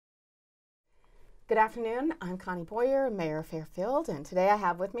Good afternoon. I'm Connie Boyer, Mayor of Fairfield, and today I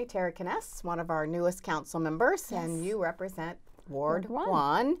have with me Terri Kness, one of our newest council members, Yes. and you represent Ward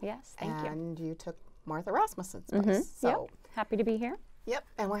 1. Yes, thank you. And you took Martha Rasmussen's place. So, Yep. Happy to be here. Yep,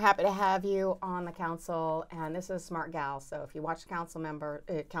 and we're happy to have you on the council, and this is a smart gal, so if you watch the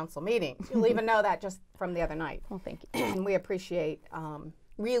council meetings, you'll even know that just from the other night. Well, thank you. And we appreciate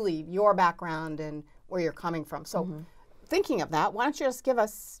really your background and where you're coming from. So thinking of that, why don't you just give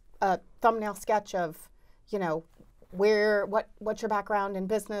us a thumbnail sketch of, you know, what's your background in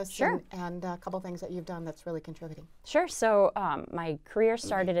business. Sure. and a couple things that you've done that's really contributing. Sure. So my career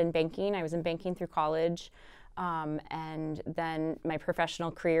started in banking. I was in banking through college. And then my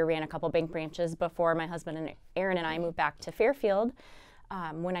professional career ran a couple bank branches before my husband and Aaron and I moved back to Fairfield.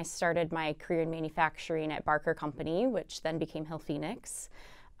 When I started my career in manufacturing at Barker Company, which then became Hill Phoenix,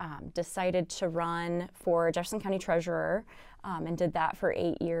 decided to run for Jefferson County Treasurer and did that for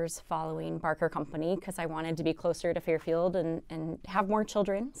 8 years following Barker Company because I wanted to be closer to Fairfield and have more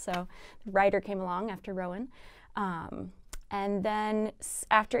children. So Ryder came along after Rowan. And then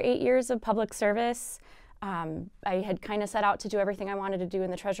after 8 years of public service, I had kind of set out to do everything I wanted to do in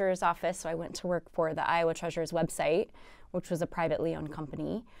the Treasurer's office, so I went to work for the Iowa Treasurer's website, which was a privately owned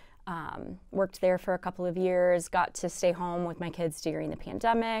company. Worked there for a couple of years, got to stay home with my kids during the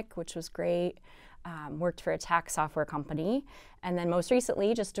pandemic, which was great. Worked for a tax software company, and then most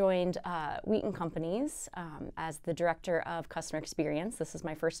recently just joined Wheaton Companies as the Director of Customer Experience. This is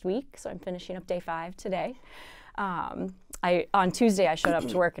my first week, so I'm finishing up day 5 today. On Tuesday, I showed up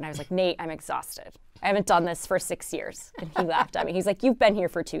to work and I was like, Nate, I'm exhausted. I haven't done this for 6 years. And he laughed at me. He's like, you've been here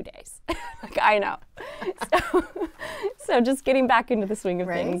for 2 days. Like, I know. So just getting back into the swing of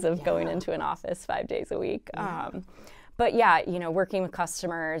things of going into an office 5 days a week. But yeah, you know, working with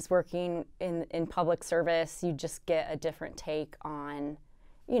customers, working in public service, you just get a different take on,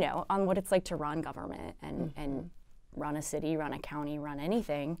 you know, on what it's like to run government and run a city, run a county, run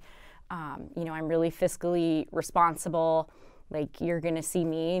anything. You know, I'm really fiscally responsible. Like, you're going to see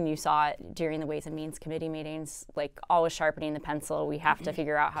me, and you saw it during the Ways and Means Committee meetings, like always sharpening the pencil. We have to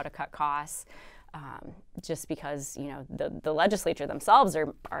figure out how to cut costs just because, you know, the legislature themselves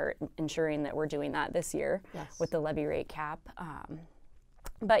are ensuring that we're doing that this year with the levy rate cap.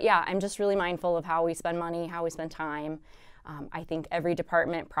 But yeah, I'm just really mindful of how we spend money, how we spend time. I think every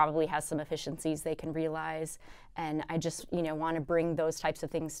department probably has some efficiencies they can realize, and I just, you know, want to bring those types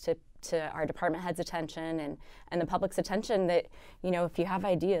of things to our department heads' attention and the public's attention that, you know, if you have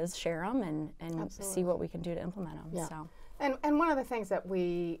ideas, share them and see what we can do to implement them. Yeah. So. And one of the things that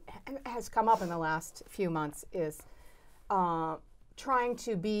has come up in the last few months is trying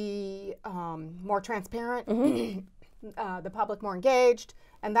to be more transparent, the public more engaged,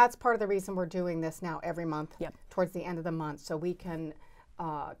 and that's part of the reason we're doing this now every month towards the end of the month, so we can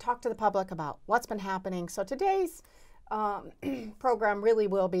talk to the public about what's been happening. So today's program really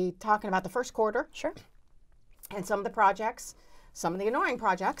will be talking about the first quarter. Sure. And some of the projects, some of the annoying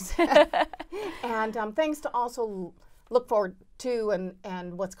projects, and things to also look forward to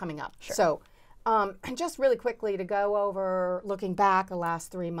and what's coming up. Sure. So and just really quickly to go over, looking back the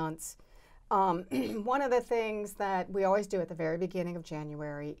last 3 months, one of the things that we always do at the very beginning of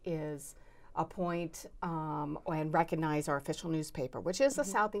January is appoint and recognize our official newspaper, which is the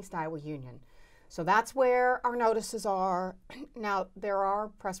Southeast Iowa Union. So that's where our notices are. Now, there are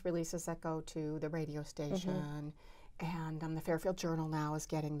press releases that go to the radio station, and the Fairfield Journal now is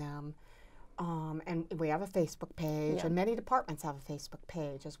getting them. And we have a Facebook page, and many departments have a Facebook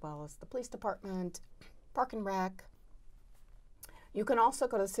page, as well as the police department, Park and Rec. You can also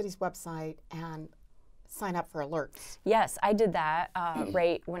go to the city's website and sign up for alerts. Yes, I did that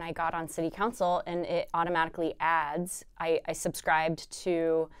right when I got on city council, and it automatically adds. I subscribed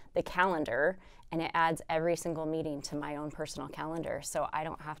to the calendar, and it adds every single meeting to my own personal calendar, so I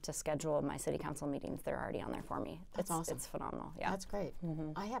don't have to schedule my city council meetings. They're already on there for me. That's awesome. It's phenomenal. Yeah, that's great.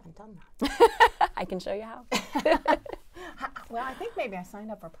 I haven't done that. I can show you how. Well, I think maybe I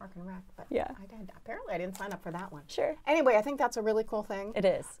signed up for Park and Rec, but I did. Apparently I didn't sign up for that one. Sure. Anyway, I think that's a really cool thing. It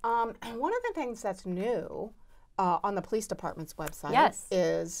is. And one of the things that's new on the police department's website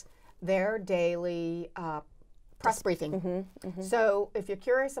is their daily press briefing. So if you're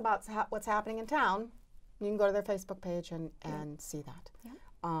curious about what's happening in town, you can go to their Facebook page and see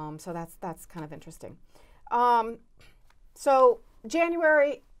that. So that's kind of interesting. So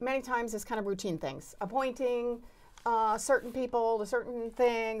January many times is kind of routine things, appointing certain people to certain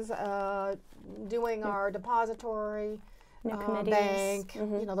things, doing our depository, bank,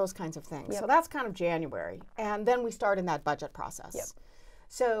 you know, those kinds of things. So that's kind of January. And then we start in that budget process.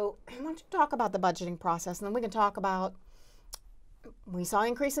 So why don't you talk about the budgeting process, and then we can talk about we saw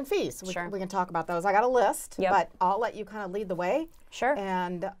increase in fees. Sure. We can talk about those. I got a list, Yep. but I'll let you kind of lead the way. Sure.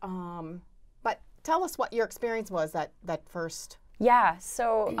 And but tell us what your experience was that first. Yeah.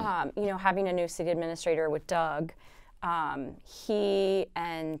 So you know, having a new city administrator with Doug, he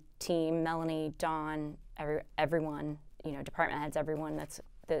and team, Melanie, Dawn, everyone, you know, department heads, everyone that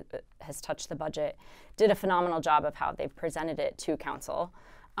has touched the budget, did a phenomenal job of how they've presented it to council.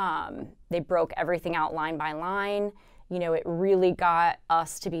 They broke everything out line by line. You know, it really got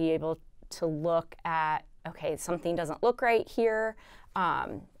us to be able to look at, okay, something doesn't look right here.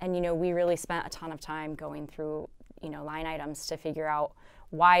 And, you know, we really spent a ton of time going through, you know, line items to figure out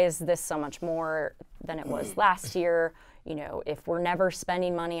why is this so much more than it was last year? You know, if we're never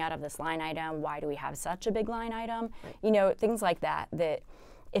spending money out of this line item, why do we have such a big line item? Right. You know, things like that, that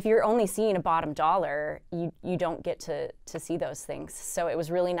if you're only seeing a bottom dollar, you don't get to see those things. So it was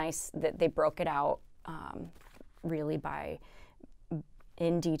really nice that they broke it out really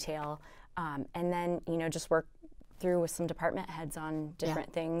in detail. And then, you know, just work through with some department heads on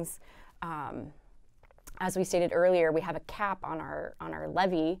different things. As we stated earlier, we have a cap on our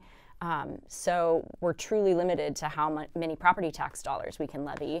levy, so we're truly limited to how many property tax dollars we can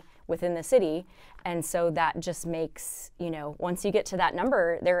levy within the city, and so that just makes, you know, once you get to that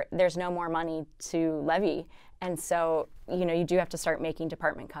number, there's no more money to levy, and so, you know, you do have to start making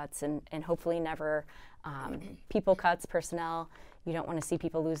department cuts and hopefully never people cuts, personnel. You don't want to see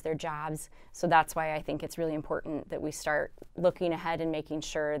people lose their jobs. So that's why I think it's really important that we start looking ahead and making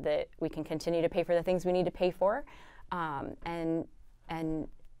sure that we can continue to pay for the things we need to pay for, and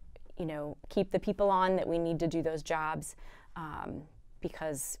you know, keep the people on that we need to do those jobs,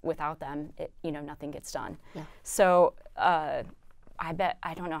 because without them, you know, nothing gets done. Yeah. So I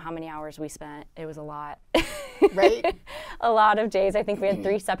don't know how many hours we spent. It was a lot. Right. A lot of days. I think we had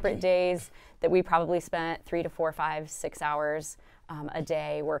 3 separate days that we probably spent 3 to 4, 5, 6 hours a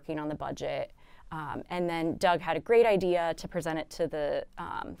day working on the budget. And then Doug had a great idea to present it to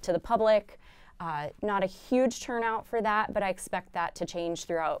the public. Not a huge turnout for that, but I expect that to change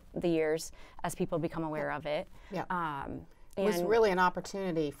throughout the years as people become aware of it. Yeah. It was really an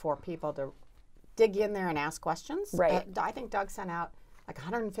opportunity for people to dig in there and ask questions. Right. I think Doug sent out like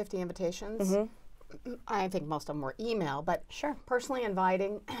 150 invitations. Mm-hmm. I think most of them were email, but sure, personally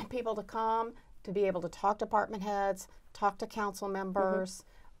inviting people to come, to be able to talk to department heads, talk to council members,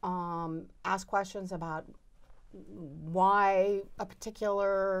 ask questions about why a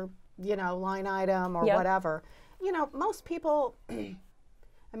particular, you know, line item or whatever. You know, most people, I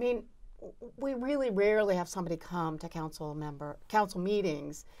mean, we really rarely have somebody come to council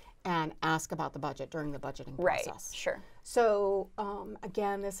meetings and ask about the budget during the budgeting process. Right, sure. So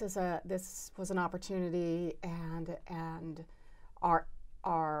again, this was an opportunity, and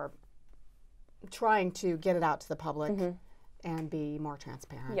are trying to get it out to the public and be more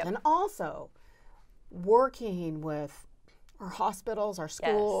transparent, and also working with our hospitals, our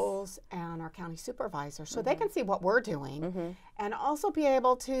schools, and our county supervisors, so they can see what we're doing, and also be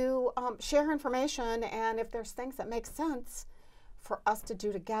able to share information, and if there's things that make sense for us to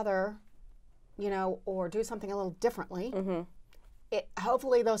do together, you know, or do something a little differently,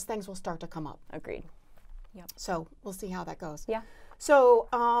 hopefully those things will start to come up. Agreed. Yep. So we'll see how that goes. Yeah. So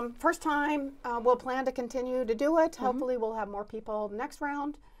first time, we'll plan to continue to do it. Hopefully we'll have more people next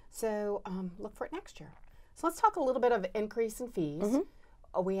round. So look for it next year. So let's talk a little bit of increase in fees.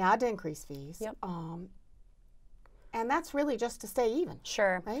 We had to increase fees. Yep. And that's really just to stay even.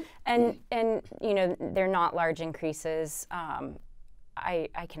 Sure. Right? And you know, they're not large increases.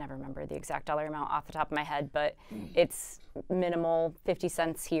 I can never remember the exact dollar amount off the top of my head, but it's minimal, 50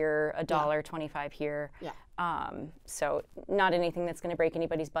 cents here, $1.25 here. Yeah. So not anything that's going to break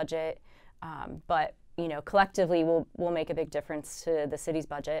anybody's budget, but you know, collectively we'll make a big difference to the city's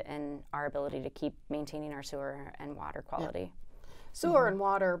budget and our ability to keep maintaining our sewer and water quality. Yeah. Sewer and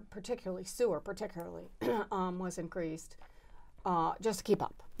water, particularly was increased just to keep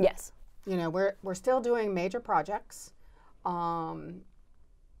up. Yes. You know, we're still doing major projects.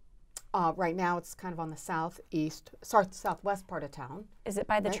 Right now, it's kind of on the southwest part of town. Is it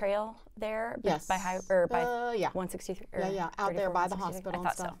by the trail there? Yes. By 163. Yeah, out there by the hospital. I thought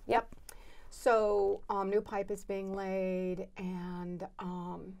and stuff. So. Yep. So new pipe is being laid, and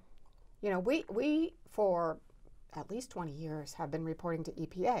you know, we for at least 20 years have been reporting to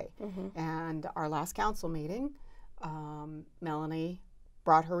EPA. And our last council meeting, Melanie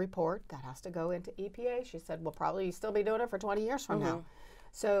brought her report that has to go into EPA. She said, we'll probably still be doing it for 20 years from now.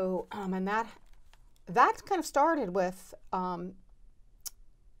 So, and that kind of started with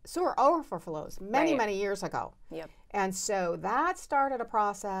sewer overflows many years ago. Yep. And so that started a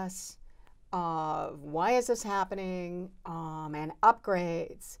process why is this happening, and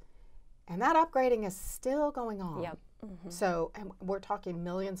upgrades. And that upgrading is still going on. Yep. So, and we're talking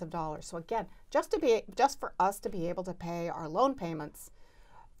millions of dollars. So again, just for us to be able to pay our loan payments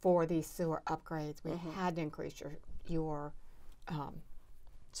for these sewer upgrades, we had to increase your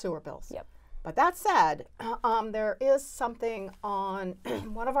sewer bills. Yep. But that said, there is something on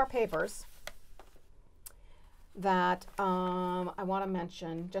one of our papers that I want to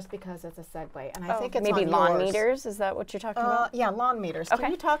mention just because it's a segue, and I think it's maybe on lawn yours. meters. Is that what you're talking about? Yeah, lawn meters. Okay.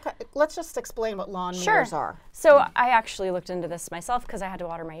 Can you talk? Let's just explain what lawn Sure. meters are. So I actually looked into this myself because I had to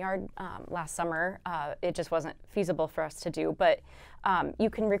water my yard last summer. It just wasn't feasible for us to do, but you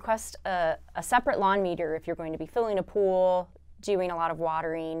can request a separate lawn meter if you're going to be filling a pool, doing a lot of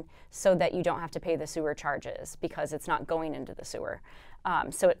watering, so that you don't have to pay the sewer charges because it's not going into the sewer.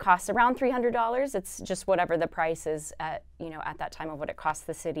 So it costs around $300. It's just whatever the price is at that time of what it costs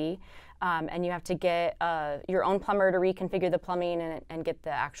the city, and you have to get your own plumber to reconfigure the plumbing and get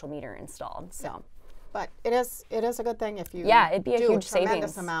the actual meter installed. So, yeah. But it is a good thing if you it'd be a do huge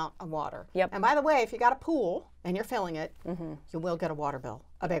tremendous savings. amount of water. Yep. And by the way, if you got a pool and you're filling it, you will get a water bill,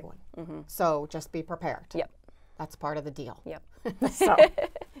 a big one. So just be prepared. Yep. That's part of the deal. Yep. So,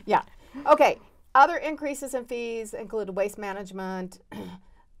 yeah. Okay. Other increases in fees included waste management,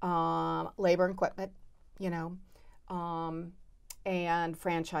 labor and equipment, and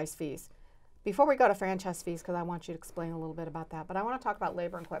franchise fees. Before we go to franchise fees, because I want you to explain a little bit about that, but I want to talk about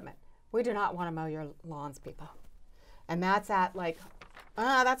labor and equipment. We do not want to mow your lawns, people. And that's at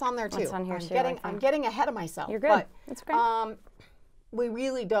that's on there too. That's on here too, I'm getting ahead of myself. You're good. But, It's okay. we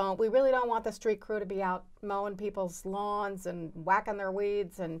really don't want the street crew to be out mowing people's lawns and whacking their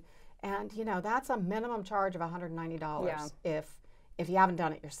weeds, and that's a minimum charge of $190 if you haven't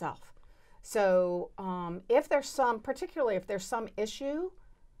done it yourself. So if there's some issue,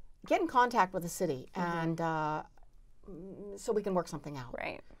 get in contact with the city and so we can work something out.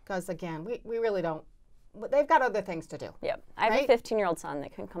 Right. Because again, we really don't. They've got other things to do. Yep. I have a 15-year-old son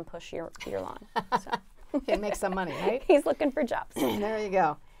that can come push your lawn. So. It makes some money, right? He's looking for jobs. There you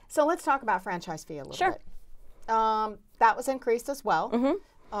go. So let's talk about franchise fee a little Sure. bit. That was increased as well.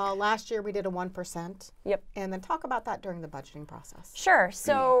 Last year we did a 1%. Yep. And then talk about that during the budgeting process. Sure.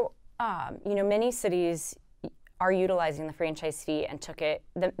 So, many cities are utilizing the franchise fee and took it.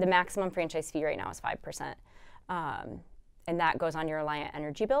 The maximum franchise fee right now is 5%, and that goes on your Reliant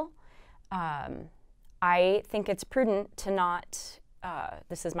energy bill. I think it's prudent to not.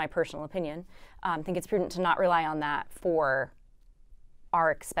 This is my personal opinion. I think it's prudent to not rely on that for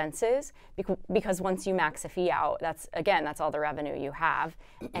our expenses because once you max a fee out, that's all the revenue you have,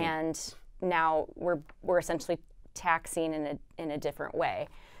 and now we're essentially taxing in a different way.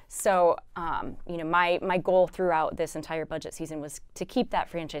 So my goal throughout this entire budget season was to keep that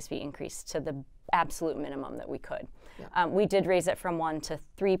franchise fee increase to the absolute minimum that we could. Yeah. We did raise it from 1% to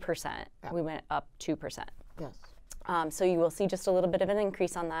 3%. Yeah. We went up 2%. Yes. So you will see just a little bit of an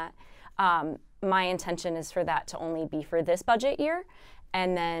increase on that. My intention is for that to only be for this budget year,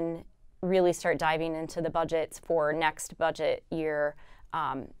 and then really start diving into the budgets for next budget year,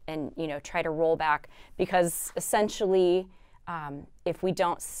 and try to roll back, because essentially if we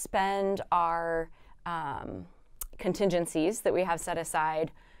don't spend our contingencies that we have set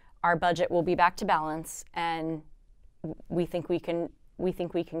aside, our budget will be back to balance, and we think we can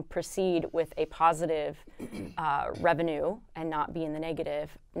proceed with a positive revenue and not be in the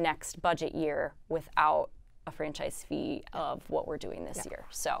negative next budget year without a franchise fee of what we're doing this year.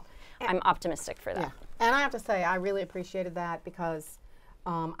 So I'm optimistic for that. Yeah. And I have to say, I really appreciated that, because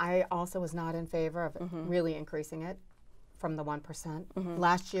I also was not in favor of really increasing it from the 1%.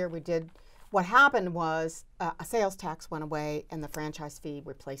 Last year we did. What happened was a sales tax went away and the franchise fee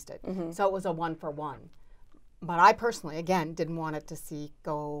replaced it. So it was a 1-for-1. But I personally, again, didn't want it to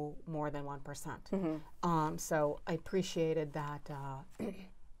go more than 1%. So I appreciated that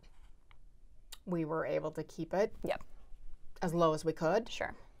we were able to keep it as low as we could.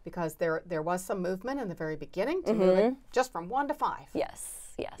 Sure. Because there was some movement in the very beginning to move it just from 1 to 5.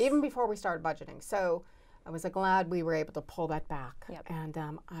 Yes, yes. Even before we started budgeting. So I was glad we were able to pull that back. Yep. And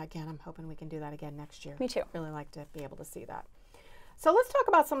again, I'm hoping we can do that again next year. Me too. Really like to be able to see that. So let's talk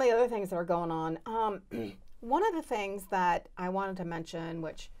about some of the other things that are going on. One of the things that I wanted to mention,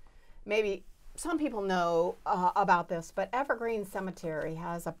 which maybe some people know about this, but Evergreen Cemetery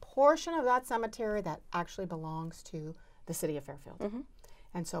has a portion of that cemetery that actually belongs to the city of Fairfield.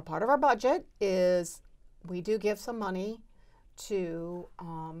 And so part of our budget is we do give some money to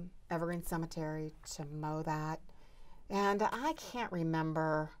Evergreen Cemetery to mow that. And I can't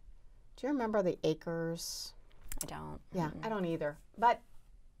remember, do you remember the acres? I don't. Yeah, I don't either. But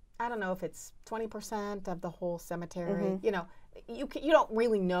I don't know if it's 20% of the whole cemetery. You know, you don't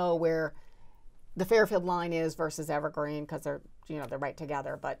really know where the Fairfield line is versus Evergreen because they're, you know, they're right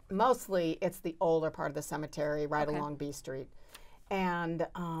together. But mostly it's the older part of the cemetery right along B Street. And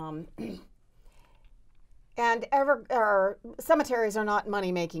cemeteries are not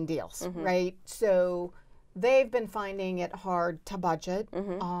money-making deals, right? So they've been finding it hard to budget,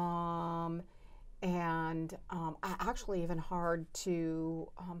 and actually even hard to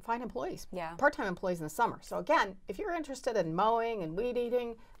find employees, part-time employees in the summer. So again, if you're interested in mowing and weed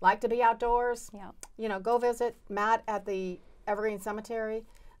eating, like to be outdoors, you know, go visit Matt at the Evergreen Cemetery.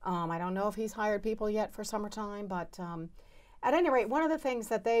 I don't know if he's hired people yet for summertime, but at any rate, one of the things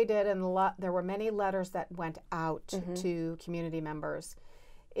that they did, and there were many letters that went out to community members,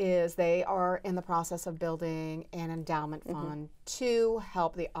 is they are in the process of building an endowment fund to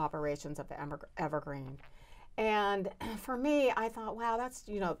help the operations of the Evergreen. And for me, I thought, wow, that's,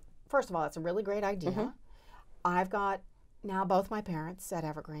 you know, first of all, that's a really great idea. I've got now both my parents at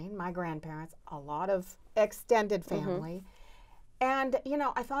Evergreen, my grandparents, a lot of extended family. And, you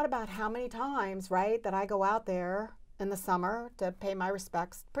know, I thought about how many times, right, that I go out there in the summer to pay my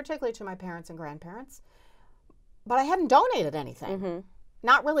respects, particularly to my parents and grandparents. But I hadn't donated anything.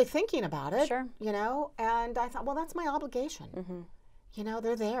 Not really thinking about it, you know, and I thought, well, that's my obligation. You know,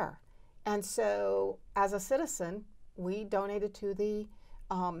 they're there. And so as a citizen, we donated to the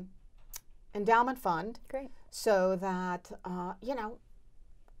endowment fund so that, you know,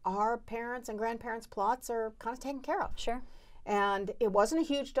 our parents and grandparents' plots are kind of taken care of. And it wasn't a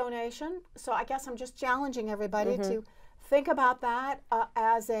huge donation, so I guess I'm just challenging everybody to think about that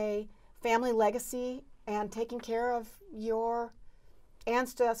as a family legacy and taking care of your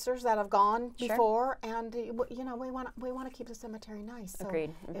ancestors that have gone before, and you know, we want to keep the cemetery nice. So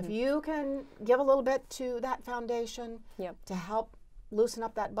if you can give a little bit to that foundation to help loosen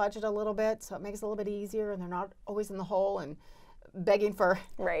up that budget a little bit, so it makes it a little bit easier, and they're not always in the hole and begging for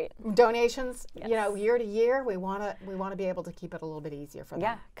donations, you know, year to year. We want to be able to keep it a little bit easier for them.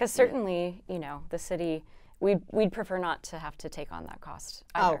 Yeah, because certainly, you know, the city, we'd prefer not to have to take on that cost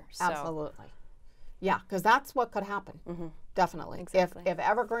either. Oh, absolutely. Yeah, because that's what could happen. Definitely. Exactly. If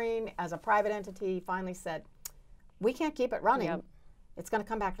Evergreen, as a private entity, finally said, we can't keep it running, it's going to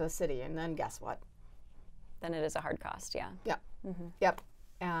come back to the city, and then guess what? Then it is a hard cost, Yep.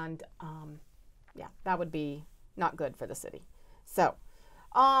 And, yeah, that would be not good for the city. So,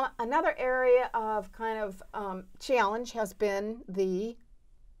 another area of kind of challenge has been the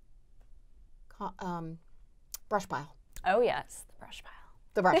brush pile. Oh, yes, the brush pile.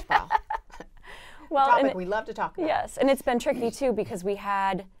 The brush pile. Well, topic we love to talk about. Yes, and it's been tricky too because we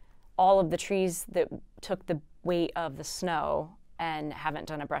had all of the trees that took the weight of the snow and haven't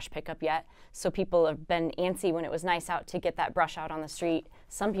done a brush pickup yet. So people have been antsy when it was nice out to get that brush out on the street.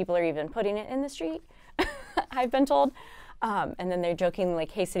 Some people are even putting it in the street, I've been told. And then they're joking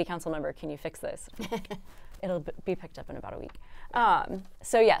like, hey, city council member, can you fix this? It'll be picked up in about a week.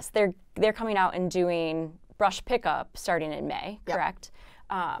 So yes, they're coming out and doing brush pickup starting in May, correct?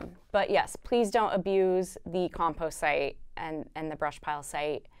 But yes, please don't abuse the compost site and the brush pile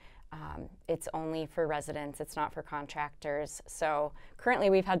site. It's only for residents, it's not for contractors. So currently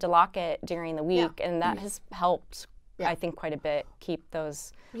we've had to lock it during the week, and that has helped, I think, quite a bit keep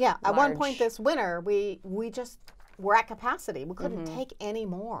those at one point this winter, we just were at capacity. We couldn't take any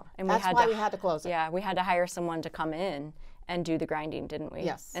more. And that's why we had to close it. Yeah, we had to hire someone to come in and do the grinding, didn't we?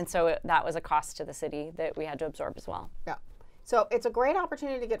 Yes. And so that was a cost to the city that we had to absorb as well. Yeah. So it's a great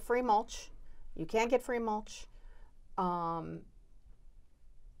opportunity to get free mulch. You can get free mulch.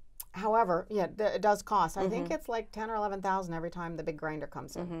 However, it does cost. I think it's like $10,000 or $11,000 every time the big grinder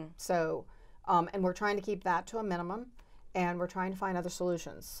comes in. So, and we're trying to keep that to a minimum, and we're trying to find other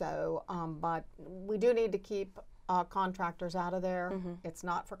solutions. So, but we do need to keep contractors out of there. It's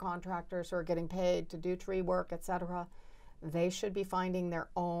not for contractors who are getting paid to do tree work, etc. They should be finding their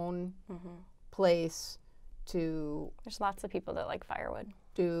own place to. There's lots of people that like firewood.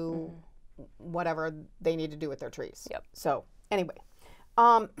 Do whatever they need to do with their trees. So anyway,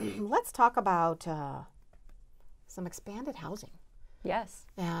 let's talk about some expanded housing. Yes.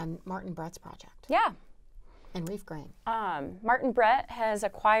 And Martin Brett's project. Yeah. And Reef Grain. Martin Brett has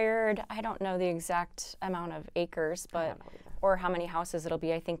acquired, I don't know the exact amount of acres, but or how many houses it'll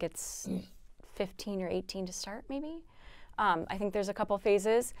be. I think it's 15 or 18 to start, maybe. I think there's a couple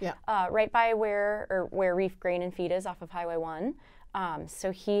phases. Right by where Reef Grain and Feed is off of Highway 1.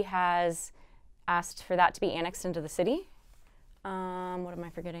 So he has asked for that to be annexed into the city. What am I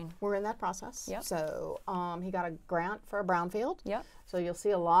forgetting? We're in that process. So he got a grant for a brownfield. So you'll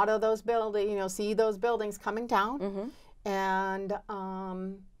see a lot of those buildings, see those buildings coming down. And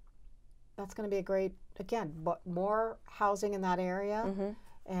that's going to be a great, again, more housing in that area.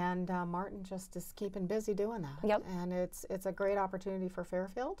 And Martin just is keeping busy doing that. Yep. And it's a great opportunity for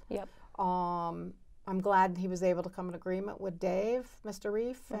Fairfield. Yep. I'm glad he was able to come in agreement with Dave, Mr.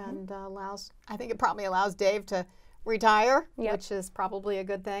 Reef, and I think it probably allows Dave to retire, which is probably a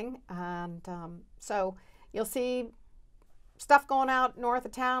good thing. And so you'll see stuff going out north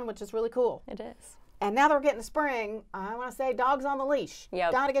of town, which is really cool. It is. And now that we're getting to spring, I want to say dogs on the leash.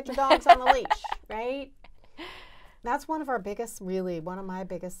 Yep. Got to get your dogs on the leash, right? That's one of my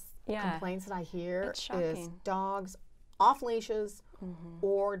biggest complaints that I hear is dogs off leashes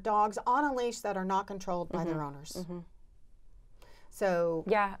or dogs on a leash that are not controlled by their owners. So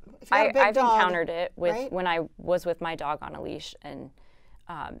yeah, if you have a big I've dog, encountered it with right? when I was with my dog on a leash, and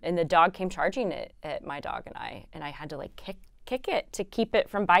the dog came charging it at my dog and I had to like kick it to keep it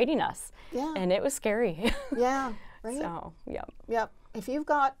from biting us. Yeah, and it was scary. Yeah, right. So yep. If you've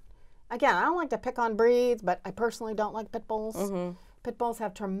got, again, I don't like to pick on breeds, but I personally don't like pit bulls. Pit bulls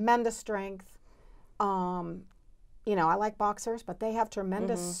have tremendous strength. You know, I like boxers, but they have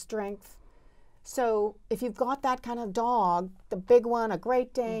tremendous strength. So if you've got that kind of dog, the big one, a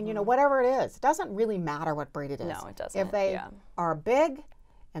Great Dane, you know, whatever it is, it doesn't really matter what breed it is. No, it doesn't. If they are big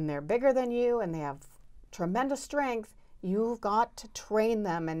and they're bigger than you and they have tremendous strength, you've got to train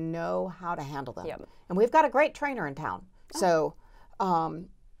them and know how to handle them. And we've got a great trainer in town. So I'm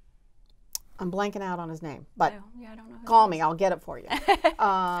blanking out on his name, but I don't know call me, I'll get it for you.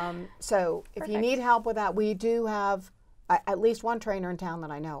 So if you need help with that, we do have at least one trainer in town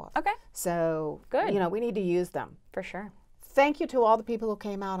that I know of. Okay. So, good. You know, we need to use them. For sure. Thank you to all the people who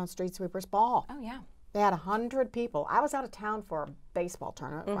came out on Street Sweepers Ball. Oh, yeah. They had 100 people. I was out of town for a baseball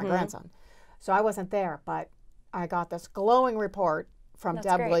tournament with my grandson, so I wasn't there, but I got this glowing report from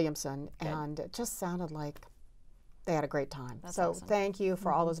Deb Williamson, and it just sounded like they had a great time. That's so awesome. Thank you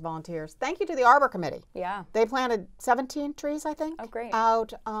for all those volunteers. Thank you to the Arbor Committee. Yeah. They planted 17 trees, I think, Oh, great.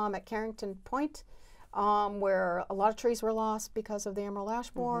 out at Carrington Point, where a lot of trees were lost because of the emerald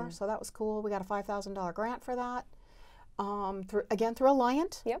ash borer. So that was cool. We got a $5,000 grant for that, through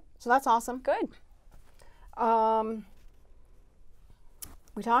Alliant. Yep. So that's awesome. Good.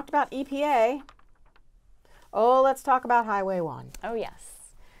 We talked about EPA. Oh, let's talk about Highway 1. Oh, yes.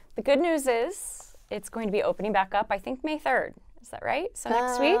 The good news is it's going to be opening back up, I think, May 3rd. Is that right? So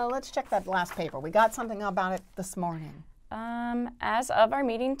next week? Let's check that last paper. We got something about it this morning. As of our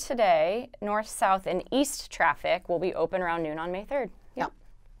meeting today, north, south, and east traffic will be open around noon on May 3rd. Yep.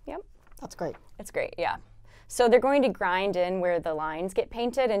 Yep. That's great. It's great, yeah. So they're going to grind in where the lines get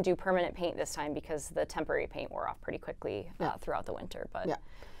painted and do permanent paint this time because the temporary paint wore off pretty quickly throughout the winter. But yeah.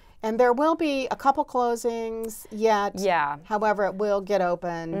 And there will be a couple closings yet. Yeah. However, it will get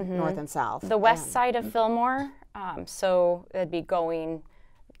open north and south. The west side of Fillmore, so it'd be going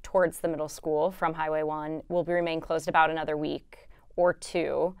towards the middle school from Highway 1, will remain closed about another week or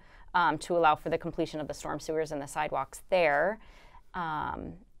two to allow for the completion of the storm sewers and the sidewalks there.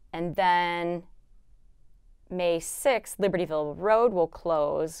 And then May 6th, Libertyville Road will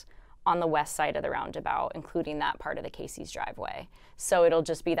close on the west side of the roundabout, including that part of the Casey's driveway. So it'll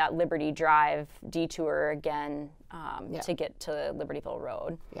just be that Liberty Drive detour again to get to Libertyville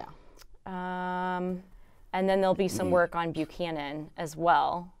Road. Yeah. And then there'll be some work on Buchanan as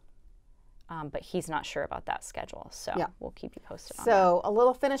well, but he's not sure about that schedule, so we'll keep you posted on that. So a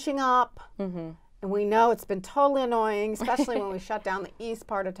little finishing up, and we know it's been totally annoying, especially when we shut down the east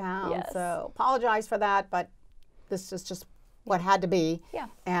part of town. Yes. So apologize for that, but this is just what had to be. Yeah.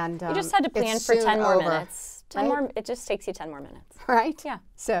 And you just had to plan for 10 more minutes. 10 more. It just takes you 10 more minutes. Right? Yeah.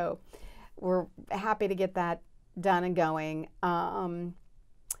 So we're happy to get that done and going.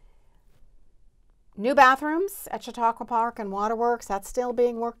 New bathrooms at Chautauqua Park and Waterworks, that's still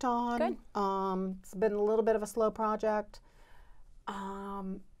being worked on. Good. It's been a little bit of a slow project.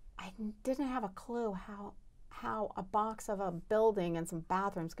 I didn't have a clue how a box of a building and some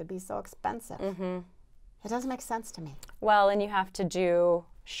bathrooms could be so expensive. It doesn't make sense to me. Well, and you have to do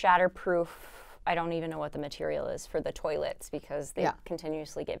shatterproof. I don't even know what the material is for the toilets because they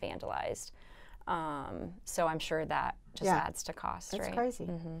continuously get vandalized. So I'm sure that just adds to cost, It's right? crazy.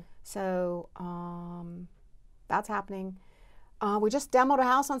 So that's happening. We just demoed a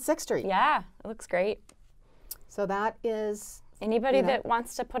house on 6th Street. Yeah, it looks great. So that is... Anybody that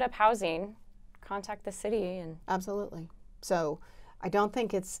wants to put up housing, contact the city. And absolutely. So I don't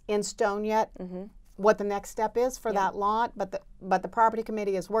think it's in stone yet what the next step is for that lot, but the property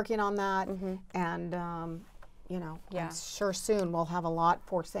committee is working on that, and I'm sure soon we'll have a lot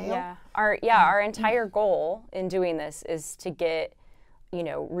for sale. Yeah, our entire goal in doing this is to get,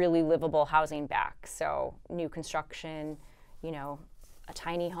 really livable housing back. So new construction, a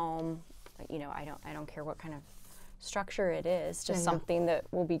tiny home, you know, I don't care what kind of structure it is, just something that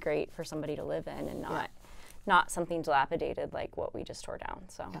will be great for somebody to live in, and not something dilapidated like what we just tore down.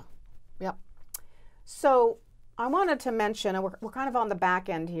 So Yep. So I wanted to mention, and we're kind of on the back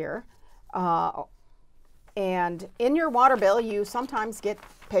end here, and in your water bill you sometimes get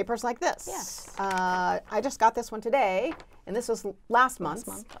papers like this. Yes. I just got this one today, and this was last month.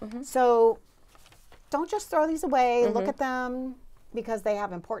 So don't just throw these away. Look at them, because they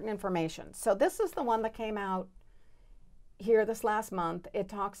have important information. So this is the one that came out here this last month. It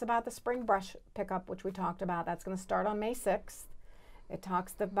talks about the spring brush pickup, which we talked about. That's going to start on May 6th. It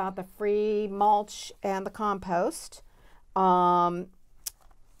talks about the free mulch and the compost. So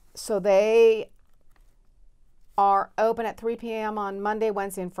they are open at 3 p.m. on Monday,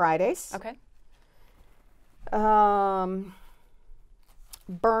 Wednesday, and Fridays. Okay.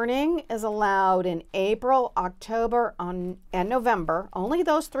 Burning is allowed in April, October, and November, only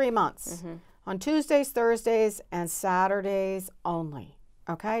those 3 months, on Tuesdays, Thursdays, and Saturdays only.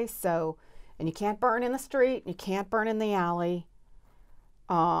 Okay, so, and you can't burn in the street, you can't burn in the alley.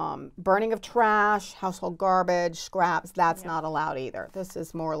 Burning of trash, household garbage, scraps, that's not allowed either. This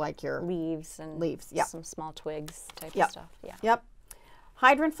is more like your leaves and some small twigs type of stuff. Yep.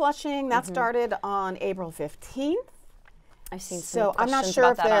 Hydrant flushing, that started on April 15th. I've seen so I'm not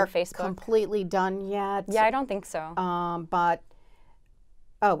sure if they're completely done yet. Yeah, I don't think so. But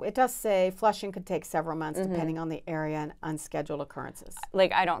it does say flushing could take several months depending on the area and unscheduled occurrences.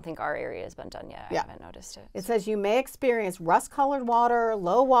 Like, I don't think our area has been done yet. I haven't noticed it. It says you may experience rust-colored water,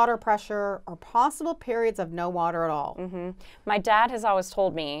 low water pressure, or possible periods of no water at all. My dad has always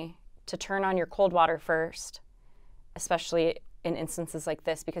told me to turn on your cold water first, especially in instances like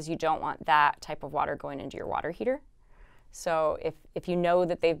this, because you don't want that type of water going into your water heater. So if you know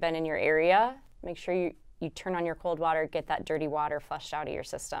that they've been in your area, make sure you turn on your cold water, get that dirty water flushed out of your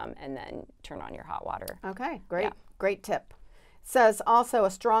system, and then turn on your hot water. Okay, great. Yeah. Great tip. It says also a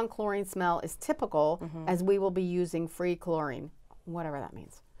strong chlorine smell is typical, as we will be using free chlorine, whatever that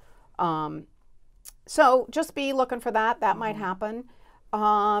means. So just be looking for that. That might happen.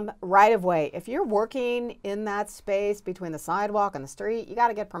 Right of way. If you're working in that space between the sidewalk and the street, you got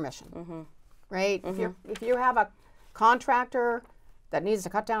to get permission, right? If you have a contractor that needs to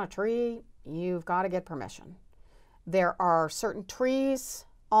cut down a tree, you've got to get permission. There are certain trees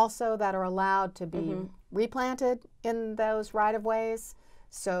also that are allowed to be replanted in those right-of-ways.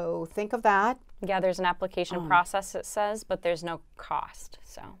 So think of that. Yeah, there's an application process, it says, but there's no cost.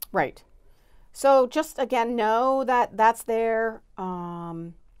 So right. So just, again, know that that's there.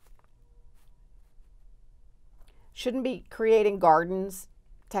 Shouldn't be creating gardens,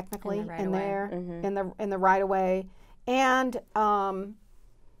 technically, in there, in the right-of-way. And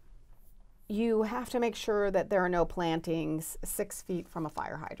you have to make sure that there are no plantings 6 feet from a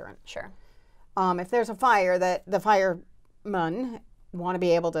fire hydrant. Sure. If there's a fire, that the firemen want to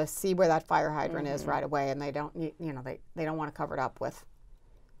be able to see where that fire hydrant is right away, and they don't, they don't want to cover it up with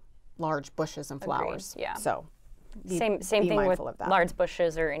large bushes and flowers. Agreed. Yeah. So same thing with large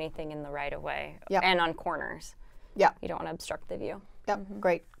bushes or anything in the right of way, and on corners. Yeah. You don't want to obstruct the view. Yep.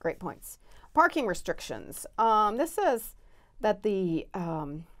 Great points. Parking restrictions. This says that the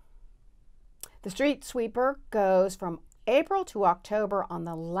street sweeper goes from April to October on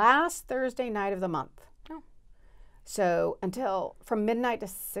the last Thursday night of the month. Oh. So from midnight to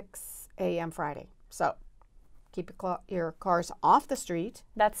 6 a.m. Friday. So keep your cars off the street.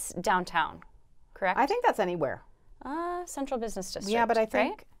 That's downtown, correct? I think that's anywhere. Central Business District. Yeah, but I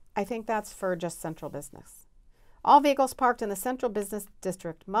think that's for just central business. All vehicles parked in the Central Business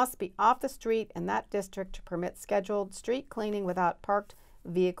District must be off the street in that district to permit scheduled street cleaning without parked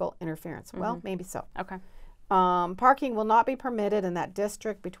vehicle interference. Well, maybe so. Okay. Parking will not be permitted in that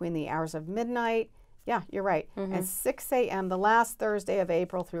district between the hours of midnight, yeah, you're right, and 6 a.m. the last Thursday of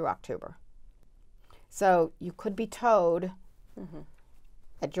April through October. So you could be towed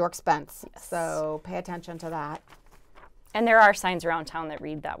at your expense. Yes. So pay attention to that. And there are signs around town that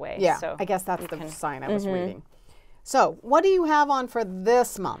read that way. Yeah, so I guess that's the sign I was reading. So what do you have on for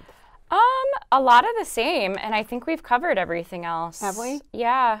this month? A lot of the same, and I think we've covered everything else. Have we?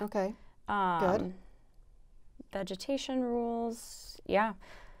 Yeah. Okay. Good. Vegetation rules. Yeah.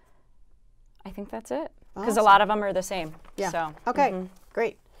 I think that's it. Because a lot of them are the same. Yeah. So, okay.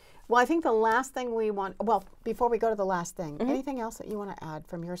 Great. Well, I think the last thing we want, before we go to the last thing, anything else that you want to add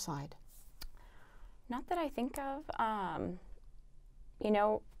from your side? Not that I think of.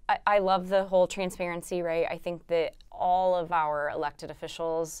 I love the whole transparency, right? I think that all of our elected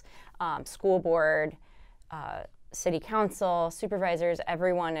officials, school board, city council, supervisors,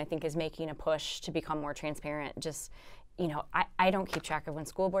 everyone I think is making a push to become more transparent. Just, you know, I don't keep track of when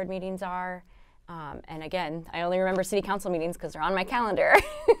school board meetings are. And again, I only remember city council meetings because they're on my calendar,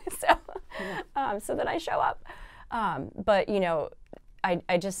 so that I show up. But, you know,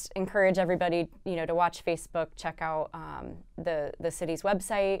 I just encourage everybody, you know, to watch Facebook, check out the city's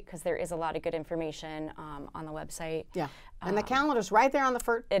website, because there is a lot of good information on the website. Yeah, and the calendar's right there on the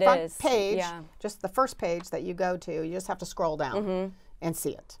front page, just the first page that you go to. You just have to scroll down and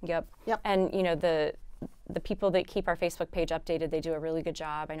see it. Yep. And, you know, the people that keep our Facebook page updated, they do a really good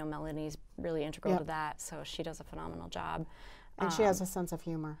job. I know Melanie's really integral to that, so she does a phenomenal job. And she has a sense of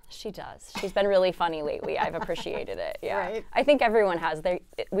humor. She does. She's been really funny lately. I've appreciated it. Yeah. Right. I think everyone has.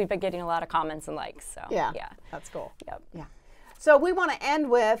 We've been getting a lot of comments and likes. So yeah. That's cool. Yep. Yeah. So we want to end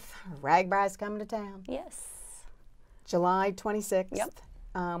with Ragbai's coming to town. Yes. July 26th.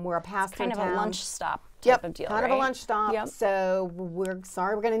 Yep. We're a pass through kind town. of a lunch stop type of deal, kind of a lunch stop. Yep. So we're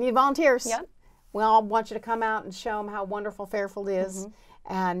going to need volunteers. Yep. We all want you to come out and show them how wonderful Fairfield is.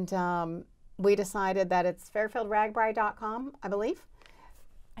 And we decided that it's fairfieldragbai.com, I believe.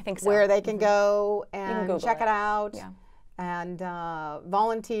 I think so. Where they can go and check it out. Yeah. And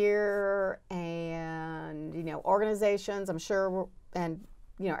volunteer, and, you know, organizations, I'm sure, and,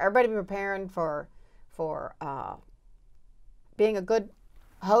 you know, everybody be preparing for being a good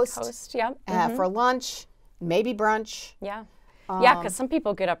host. Yep. For lunch, maybe brunch. Yeah. Yeah, because some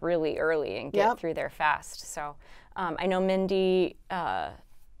people get up really early and get through their fast. So I know Mindy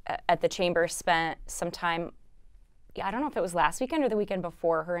at the chamber spent some time, I don't know if it was last weekend or the weekend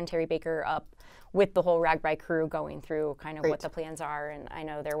before, her and Terry Baker up with the whole Ragbai crew going through kind of what the plans are. And I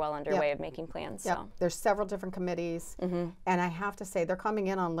know they're well underway of making plans. So. There's several different committees. And I have to say, they're coming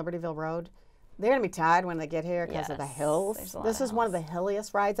in on Libertyville Road. They're going to be tired when they get here because of the hills. This is one of the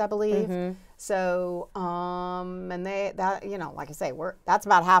hilliest rides, I believe. So, and you know, like I say, that's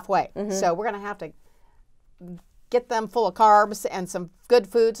about halfway. So we're going to have to get them full of carbs and some good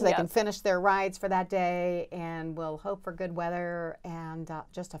food so they can finish their rides for that day. And we'll hope for good weather and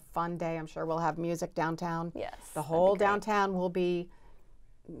just a fun day. I'm sure we'll have music downtown. Yes. The whole downtown will be,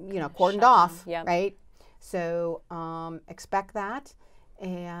 you know, cordoned off, right? So expect that.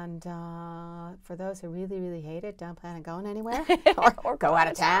 And for those who really, really hate it, don't plan on going anywhere or go out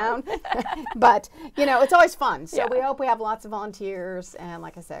of town. But, you know, it's always fun. So we hope we have lots of volunteers. And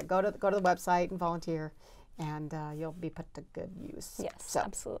like I said, go to the website and volunteer, and you'll be put to good use. Yes,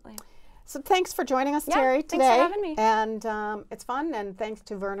 absolutely. So thanks for joining us, Terry, today. Thanks for having me. And it's fun. And thanks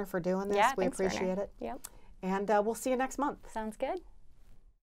to Werner for doing this. We thanks, appreciate Werner. it. Yep. And we'll see you next month. Sounds good.